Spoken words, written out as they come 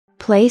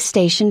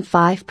PlayStation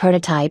 5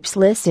 prototypes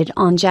listed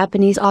on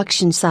Japanese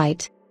auction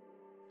site.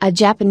 A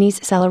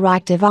Japanese seller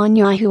active on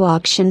Yahoo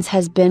Auctions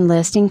has been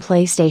listing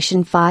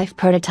PlayStation 5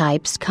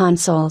 prototypes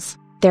consoles.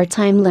 Their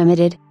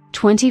time-limited,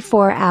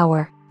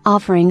 24-hour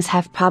offerings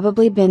have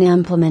probably been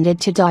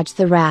implemented to dodge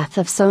the wrath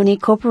of Sony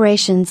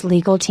Corporation's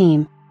legal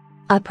team.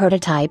 A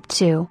prototype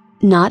 2,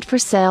 not for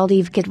sale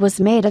dev kit was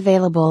made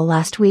available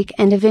last week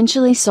and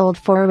eventually sold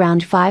for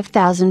around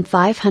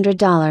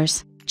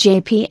 $5,500,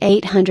 JP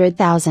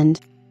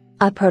 800,000.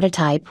 A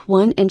prototype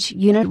 1-inch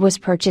unit was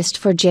purchased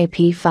for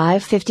JP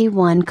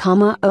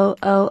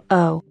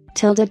 551,000,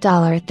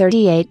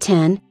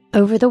 $3810,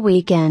 over the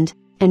weekend,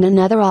 and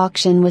another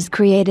auction was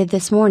created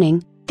this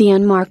morning. The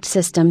unmarked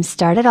system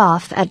started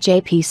off at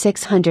JP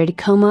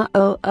 600,000,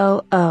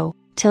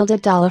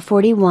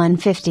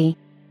 $4150.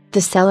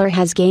 The seller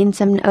has gained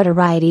some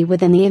notoriety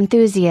within the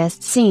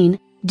enthusiast scene,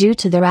 due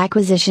to their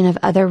acquisition of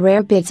other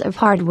rare bits of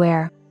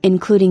hardware,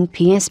 including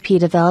PSP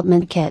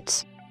development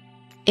kits.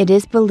 It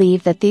is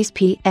believed that these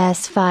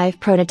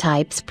PS5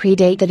 prototypes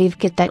predate the dev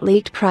kit that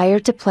leaked prior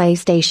to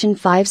PlayStation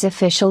 5's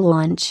official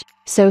launch,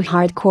 so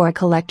hardcore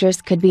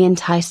collectors could be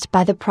enticed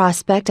by the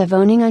prospect of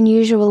owning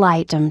unusual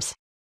items.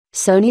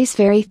 Sony's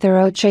very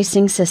thorough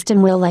tracing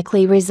system will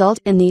likely result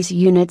in these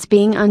units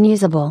being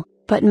unusable,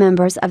 but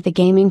members of the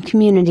gaming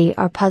community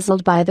are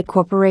puzzled by the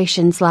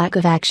corporation's lack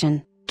of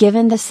action,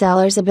 given the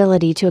seller's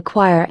ability to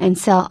acquire and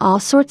sell all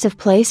sorts of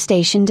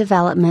PlayStation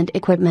development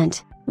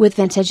equipment, with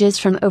vintages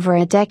from over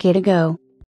a decade ago.